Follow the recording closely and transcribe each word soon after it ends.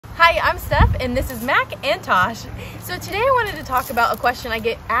Hi, I'm Steph and this is Mac and Tosh. So today I wanted to talk about a question I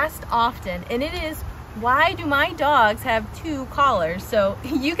get asked often, and it is, why do my dogs have two collars? So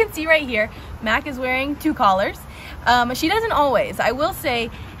you can see right here, Mac is wearing two collars. She doesn't always. I will say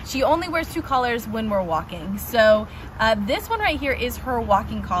she only wears two collars when we're walking. So this one right here is her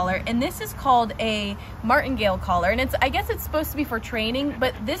walking collar, and this is called a martingale collar. And I guess it's supposed to be for training,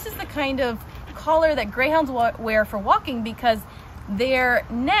 but this is the kind of collar that greyhounds wear for walking because their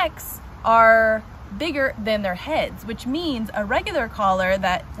necks are bigger than their heads, which means a regular collar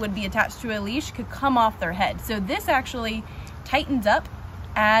that would be attached to a leash could come off their head. So this actually tightens up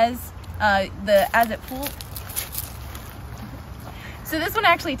as it pulls. So this one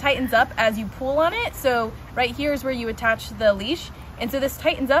actually tightens up as you pull on it. So right here is where you attach the leash. And so this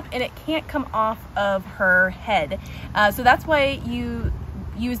tightens up and it can't come off of her head. So that's why you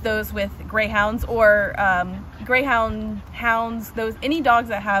use those with greyhounds or greyhound hounds, any dogs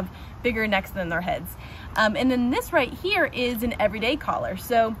that have bigger necks than their heads. And then this right here is an everyday collar.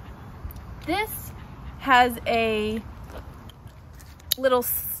 So this has a little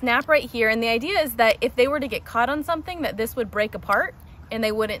snap right here, and the idea is that if they were to get caught on something, that this would break apart and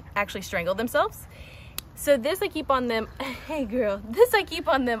they wouldn't actually strangle themselves. So this I keep on them, hey girl, this I keep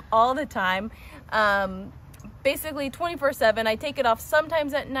on them all the time. Basically 24/7. I take it off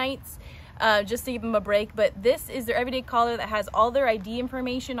sometimes at nights just to give them a break, but this is their everyday collar that has all their ID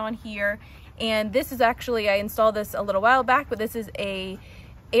information on here. And this is actually, I installed this a little while back, but this is a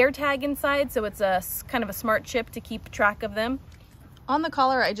air tag inside, so it's a kind of a smart chip to keep track of them. On the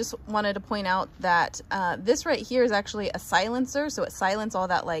collar, I just wanted to point out that this right here is actually a silencer, so it silences all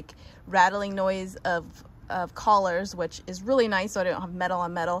that like rattling noise of collars, which is really nice, so I don't have metal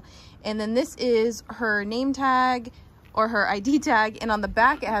on metal. And then this is her name tag or her ID tag, and on the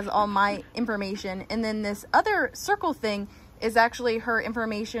back it has all my information. And then this other circle thing is actually her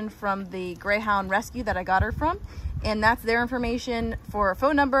information from the Greyhound rescue that I got her from, and that's their information for her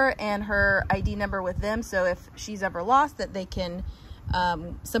phone number and her ID number with them, so if she's ever lost, that they can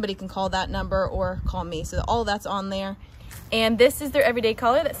somebody can call that number or call me. So all that's on there. And this is their everyday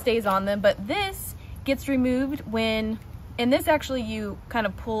collar that stays on them, but this gets removed when, and this actually you kind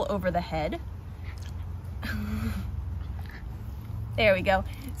of pull over the head. There we go.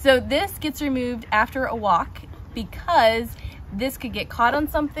 So this gets removed after a walk because this could get caught on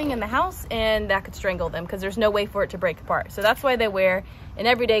something in the house and that could strangle them because there's no way for it to break apart. So that's why they wear an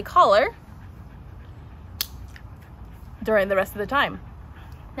everyday collar during the rest of the time.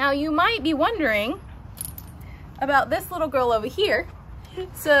 Now you might be wondering about this little girl over here.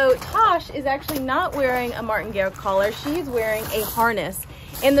 So Tosh is actually not wearing a martingale collar, she's wearing a harness.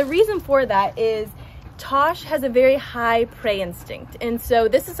 And the reason for that is Tosh has a very high prey instinct. And so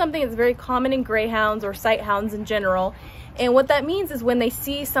this is something that's very common in greyhounds or sight hounds in general. And what that means is when they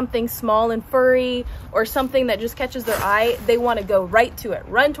see something small and furry or something that just catches their eye, they want to go right to it,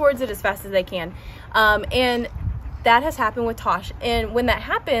 run towards it as fast as they can. And that has happened with Tosh. And when that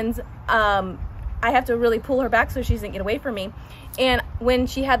happens, I have to really pull her back so she doesn't get away from me. And when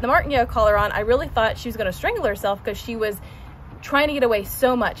she had the martingale collar on, I really thought she was going to strangle herself because she was trying to get away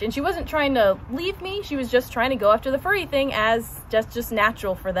so much. And she wasn't trying to leave me, she was just trying to go after the furry thing as just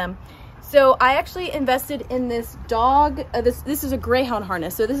natural for them. So I actually invested in this dog, this is a greyhound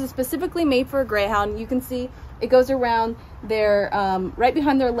harness. So this is specifically made for a greyhound. You can see it goes around their, right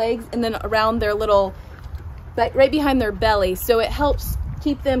behind their legs and then around their little, right behind their belly. So it helps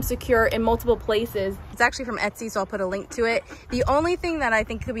keep them secure in multiple places. It's actually from Etsy, so I'll put a link to it. The only thing that I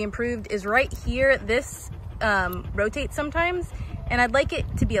think could be improved is right here, this rotates sometimes, and I'd like it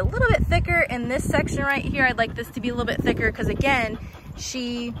to be a little bit thicker. In this section right here, I'd like this to be a little bit thicker because again,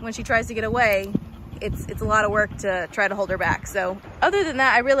 when she tries to get away, it's a lot of work to try to hold her back. So other than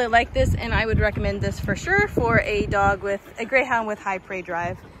that, I really like this, and I would recommend this for sure for a dog with a greyhound with high prey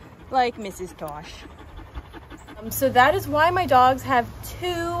drive like Mrs. Tosh. So that is why my dogs have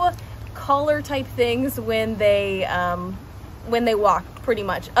two collar type things when they walk, pretty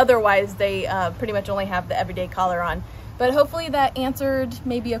much. Otherwise, they pretty much only have the everyday collar on. But hopefully that answered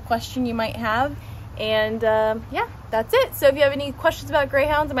maybe a question you might have. And yeah, that's it. So if you have any questions about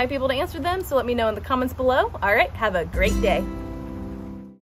greyhounds, I might be able to answer them. So let me know in the comments below. All right, have a great day.